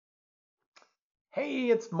Hey,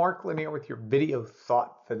 it's Mark Lanier with your video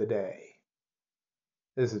thought for the day.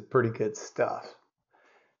 This is pretty good stuff.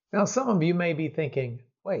 Now, some of you may be thinking,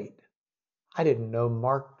 wait, I didn't know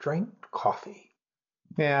Mark drank coffee.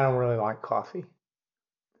 Yeah, I don't really like coffee. You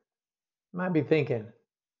might be thinking,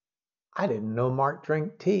 I didn't know Mark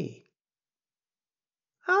drank tea.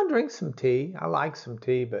 I'll drink some tea. I like some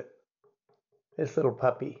tea, but this little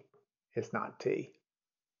puppy is not tea.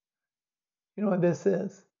 You know what this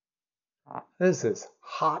is? This is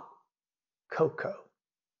hot cocoa.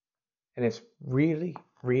 And it's really,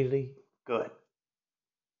 really good.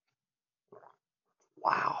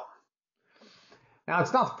 Wow. Now,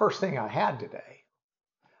 it's not the first thing I had today.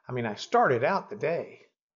 I started out the day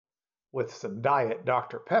with some Diet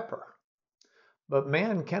Dr. Pepper, but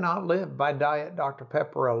man cannot live by Diet Dr.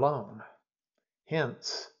 Pepper alone.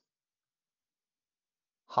 Hence,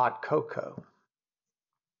 hot cocoa.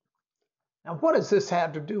 Now, what does this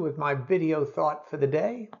have to do with my video thought for the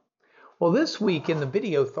day? Well, this week in the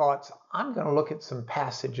video thoughts, I'm going to look at some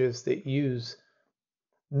passages that use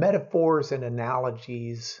metaphors and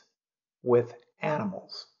analogies with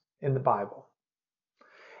animals in the Bible.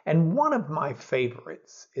 And one of my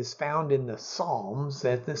favorites is found in the Psalms,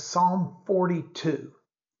 at the Psalm 42.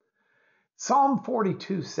 Psalm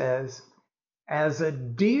 42 says, as a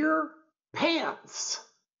deer pants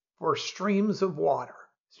for streams of water.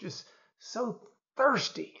 It's just so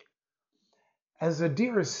thirsty. As a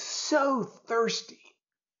deer is so thirsty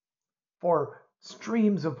for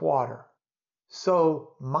streams of water,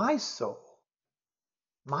 so my soul,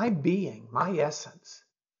 my being, my essence,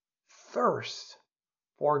 thirsts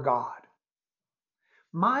for God.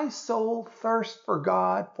 My soul thirsts for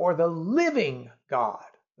God, for the living God,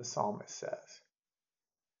 the psalmist says.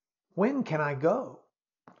 When can I go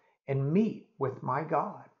and meet with my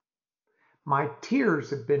God? My tears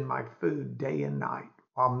have been my food day and night,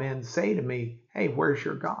 while men say to me, hey, where's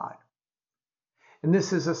your God? And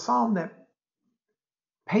this is a psalm that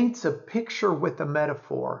paints a picture with a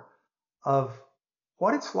metaphor of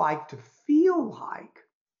what it's like to feel like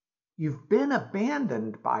you've been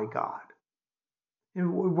abandoned by God.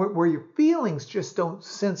 And where your feelings just don't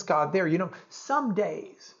sense God there. You know, some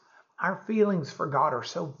days our feelings for God are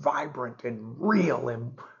so vibrant and real,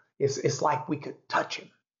 and it's like we could touch Him.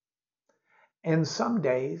 And some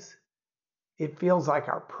days it feels like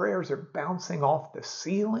our prayers are bouncing off the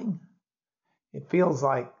ceiling. It feels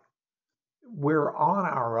like we're on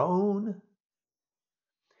our own.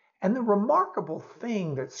 And the remarkable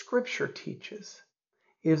thing that Scripture teaches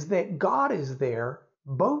is that God is there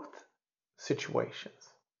both situations.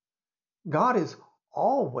 God is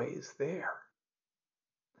always there.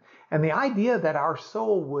 And the idea that our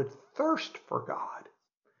soul would thirst for God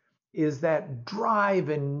is that drive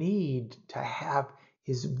and need to have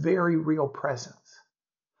His very real presence.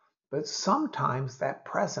 But sometimes that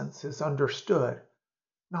presence is understood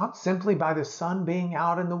not simply by the sun being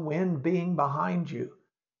out and the wind being behind you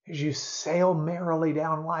as you sail merrily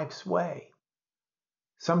down life's way.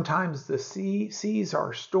 Sometimes the seas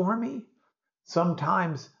are stormy.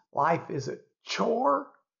 Sometimes life is a chore.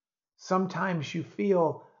 Sometimes you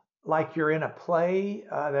feel like you're in a play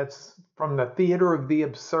that's from the theater of the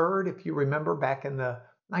absurd. If you remember back in the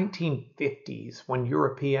 1950s when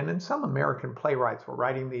European and some American playwrights were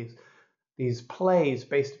writing these plays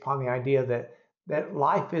based upon the idea that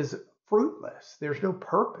life is fruitless. There's no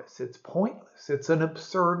purpose. It's pointless. It's an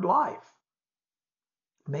absurd life.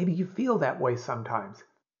 Maybe you feel that way sometimes.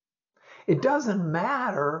 It doesn't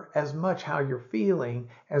matter as much how you're feeling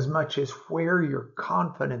as much as where your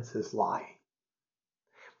confidence is lying.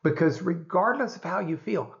 Because regardless of how you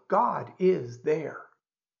feel, God is there.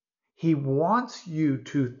 He wants you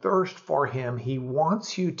to thirst for Him. He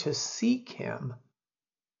wants you to seek Him,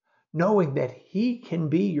 knowing that He can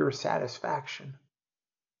be your satisfaction.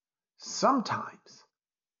 Sometimes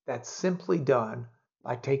that's simply done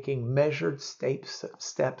by taking measured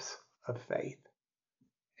steps of faith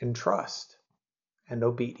and trust and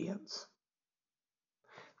obedience.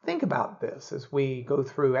 Think about this as we go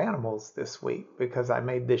through animals this week, because I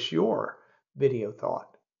made this your video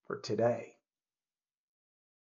thought for today.